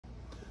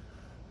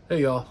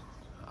Hey y'all,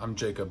 I'm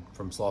Jacob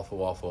from Slothful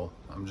Waffle.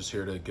 I'm just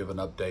here to give an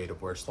update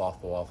of where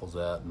Slothful Waffle's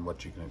at and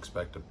what you can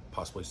expect to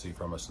possibly see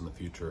from us in the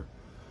future.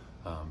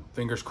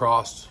 Fingers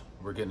crossed,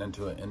 we're getting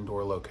into an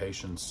indoor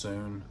location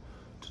soon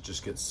to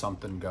just get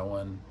something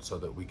going so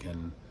that we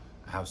can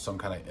have some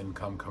kind of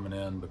income coming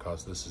in,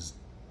 because this has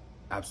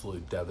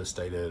absolutely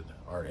devastated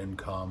our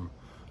income,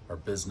 our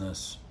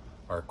business,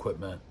 our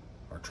equipment,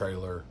 our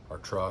trailer, our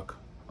truck,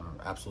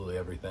 absolutely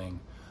everything.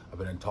 I've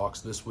been in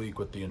talks this week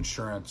with the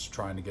insurance,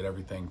 trying to get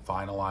everything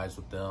finalized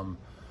with them.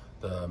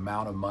 The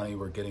amount of money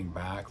we're getting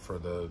back for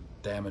the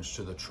damage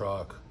to the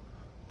truck,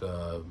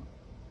 the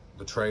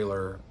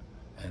trailer,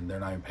 and they're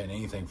not even paying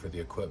anything for the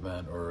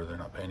equipment, or they're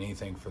not paying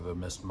anything for the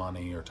missed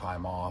money or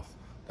time off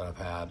that I've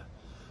had.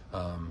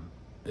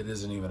 It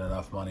isn't even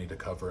enough money to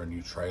cover a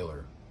new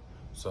trailer.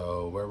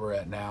 So where we're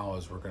at now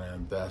is we're going to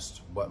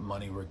invest what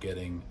money we're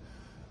getting,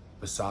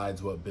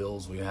 besides what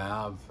bills we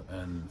have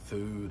and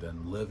food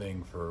and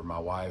living for my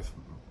wife,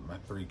 my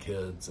 3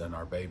 kids, and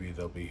our baby.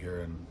 They'll be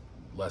here in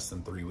less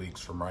than 3 weeks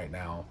from right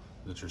now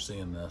that you're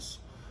seeing this.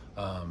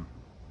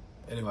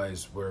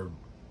 Anyways, we're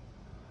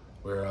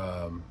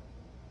gonna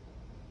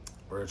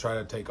try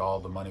to take all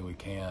the money we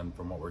can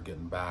from what we're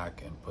getting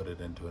back and put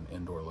it into an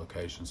indoor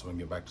location so we can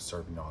get back to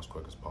serving y'all as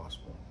quick as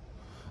possible.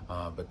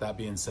 But that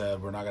being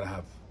said, we're not gonna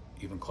have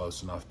even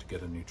close enough to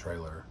get a new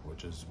trailer,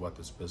 which is what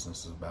this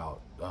business is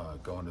about.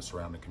 Going to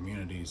surrounding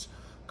communities,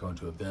 going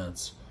to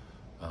events,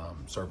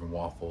 serving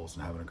waffles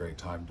and having a great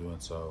time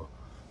doing so.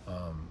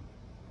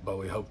 But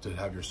we hope to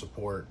have your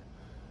support.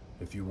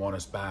 If you want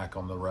us back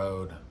on the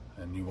road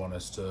and you want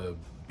us to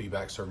be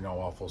back serving y'all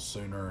waffles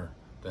sooner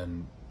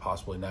than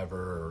possibly never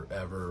or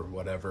ever,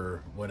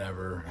 whatever,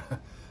 whenever,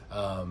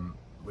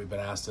 we've been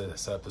asked to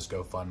set up this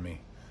GoFundMe.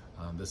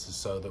 This is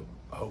so that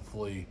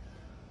hopefully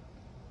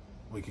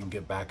we can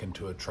get back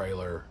into a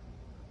trailer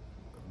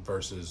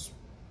versus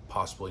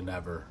possibly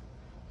never.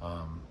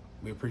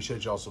 We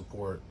appreciate y'all's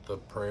support, the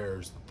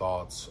prayers, the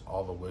thoughts,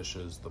 all the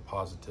wishes, the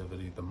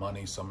positivity, the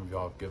money some of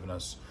y'all have given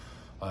us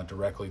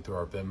directly through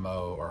our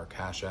Venmo or our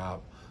Cash App.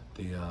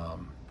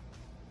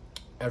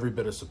 Every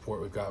bit of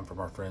support we've gotten from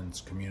our friends,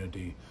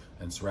 community,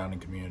 and surrounding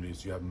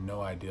communities. You have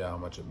no idea how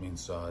much it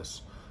means to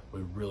us.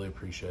 We really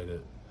appreciate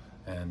it.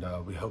 And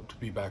we hope to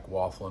be back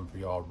waffling for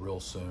y'all real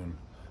soon.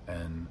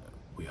 And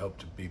we hope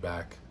to be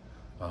back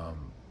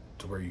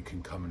to where you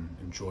can come and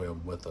enjoy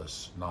them with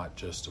us, not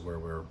just to where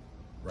we're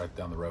right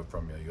down the road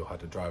from you. You'll have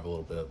to drive a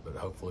little bit, but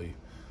hopefully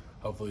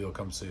you'll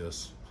come see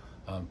us.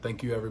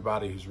 Thank you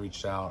everybody who's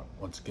reached out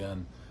once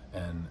again,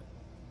 and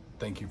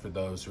thank you for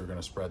those who are going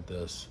to spread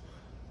this.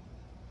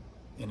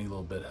 Any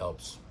little bit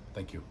helps.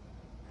 Thank you.